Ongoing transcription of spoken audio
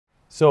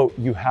So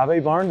you have a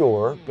barn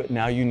door, but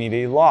now you need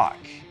a lock.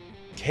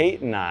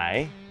 Kate and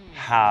I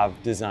have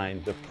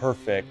designed the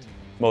perfect,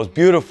 most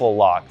beautiful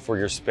lock for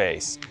your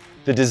space.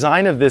 The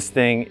design of this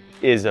thing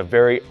is a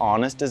very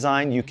honest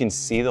design. You can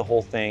see the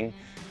whole thing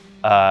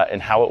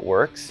and how it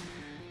works.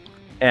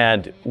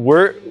 And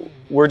we're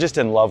just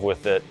in love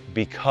with it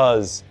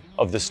because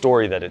of the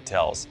story that it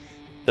tells.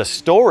 The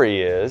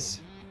story is,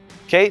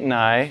 Kate and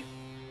I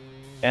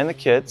and the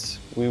kids,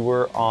 we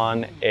were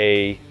on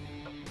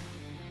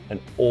an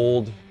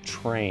old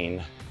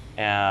train,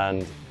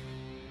 and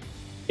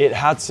it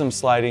had some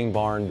sliding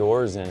barn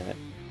doors in it.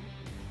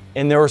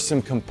 And there were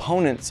some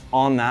components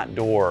on that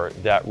door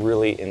that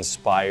really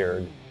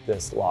inspired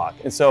this lock.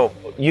 And so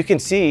you can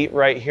see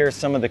right here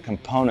some of the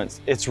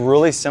components. It's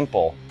really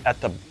simple. At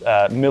the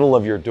middle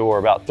of your door,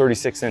 about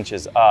 36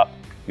 inches up,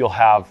 you'll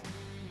have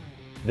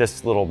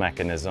this little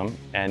mechanism,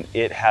 and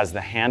it has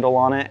the handle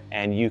on it,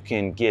 and you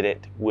can get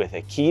it with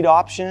a keyed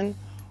option,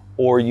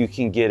 or you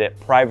can get it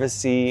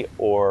privacy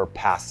or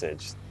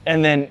passage.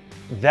 And then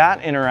that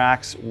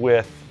interacts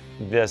with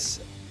this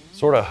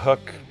sort of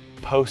hook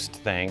post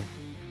thing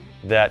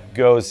that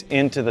goes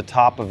into the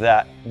top of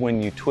that.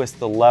 When you twist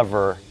the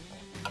lever,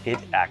 it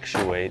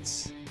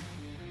actuates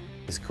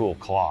this cool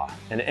claw.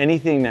 And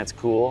anything that's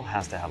cool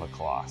has to have a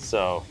claw.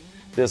 So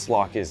this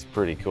lock is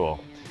pretty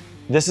cool.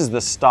 This is the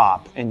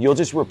stop, and you'll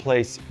just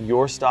replace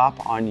your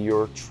stop on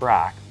your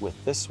track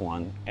with this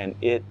one, and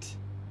it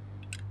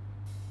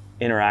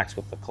interacts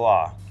with the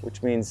claw,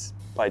 which means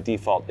by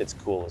default it's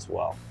cool as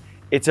well.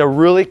 It's a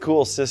really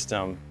cool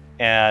system,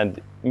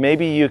 and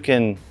maybe you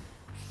can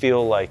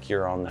feel like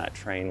you're on that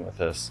train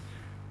with us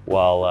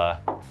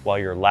while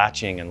you're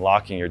latching and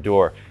locking your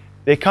door.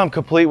 They come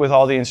complete with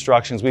all the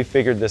instructions. We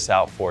figured this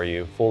out for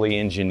you, fully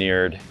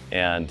engineered,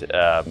 and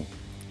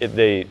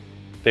they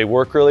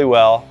work really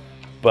well,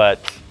 but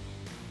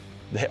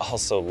they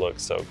also look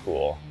so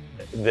cool.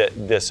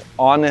 This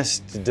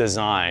honest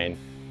design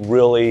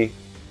really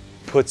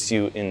puts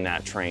you in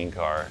that train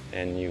car,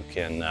 and you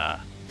can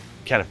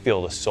kind of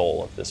feel the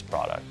soul of this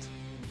product.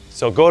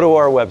 So go to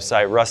our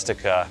website,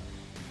 Rustica,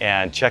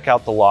 and check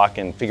out the lock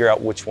and figure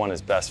out which one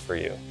is best for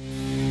you.